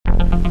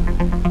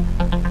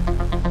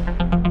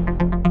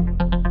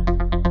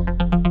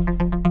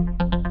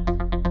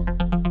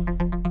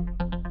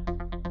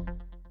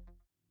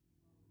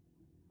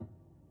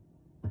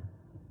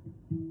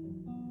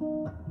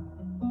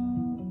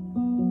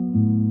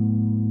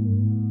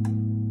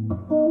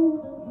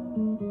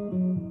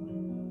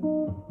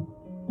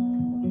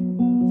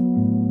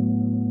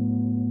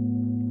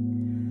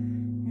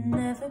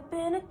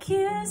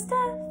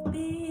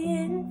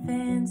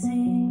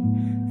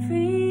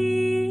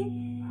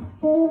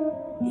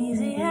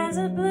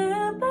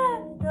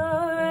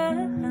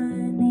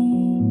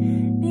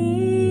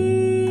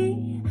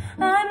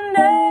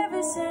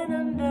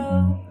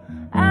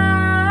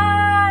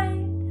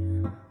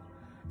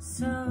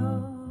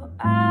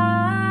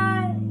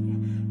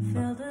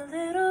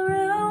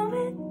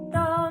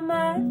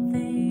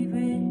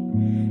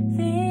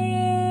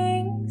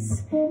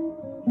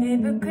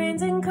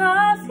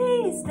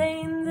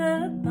stains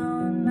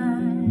upon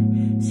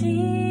my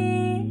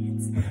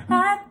sheets.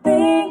 I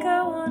think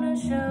I wanna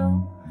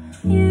show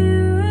you.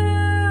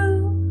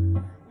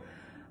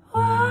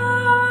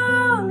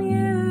 Won't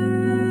you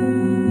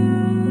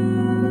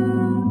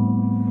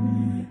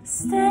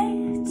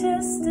stay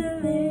just a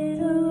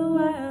little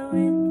while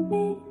with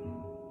me?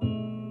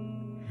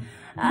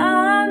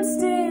 I'm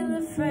still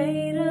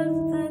afraid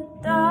of the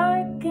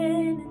dark,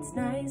 and it's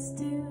nice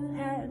to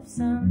have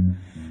some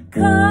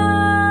company.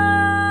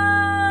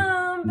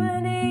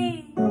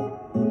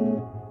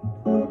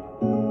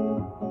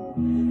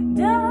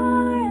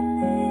 Darling,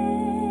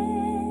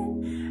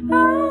 I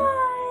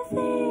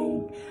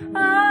think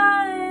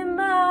I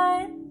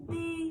might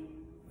be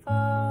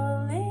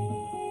falling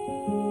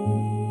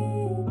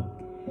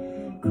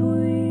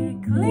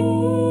quickly.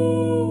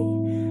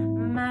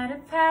 Might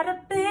have had a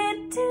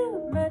bit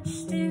too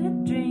much to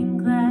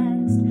drink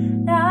last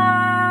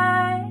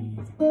night.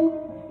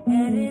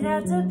 Headed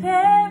out to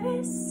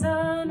Paris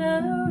on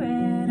a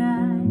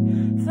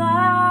red-eye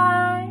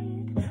flight.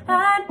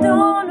 I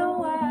don't know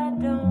why I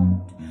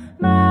don't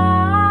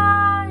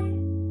mind.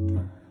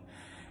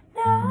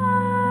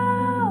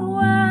 Now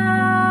I'm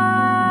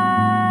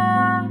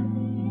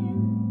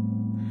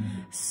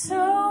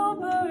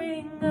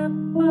sobering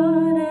up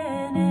on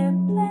an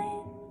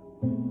airplane,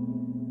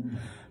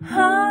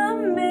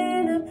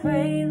 humming a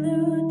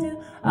prelude to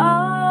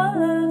all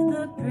of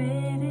the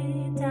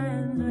pretty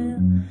times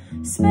we'll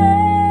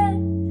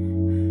spend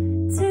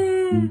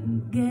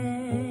together.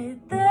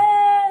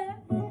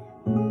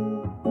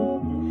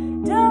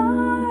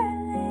 Darling,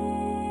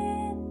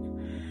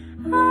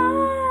 I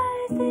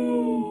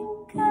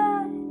think I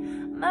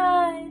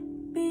might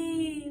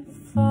be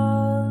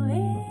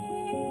falling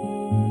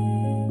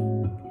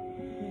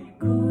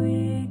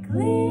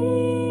quickly.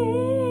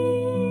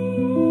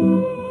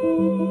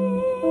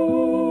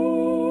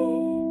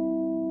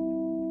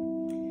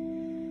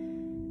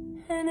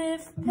 And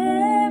if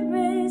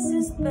Paris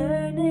is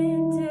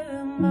burning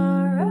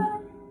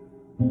tomorrow,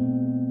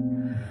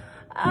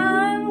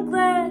 I'm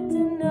glad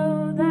to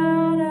know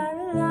that I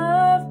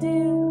loved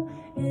you,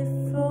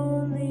 if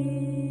only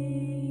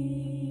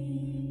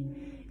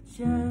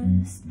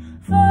just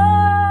for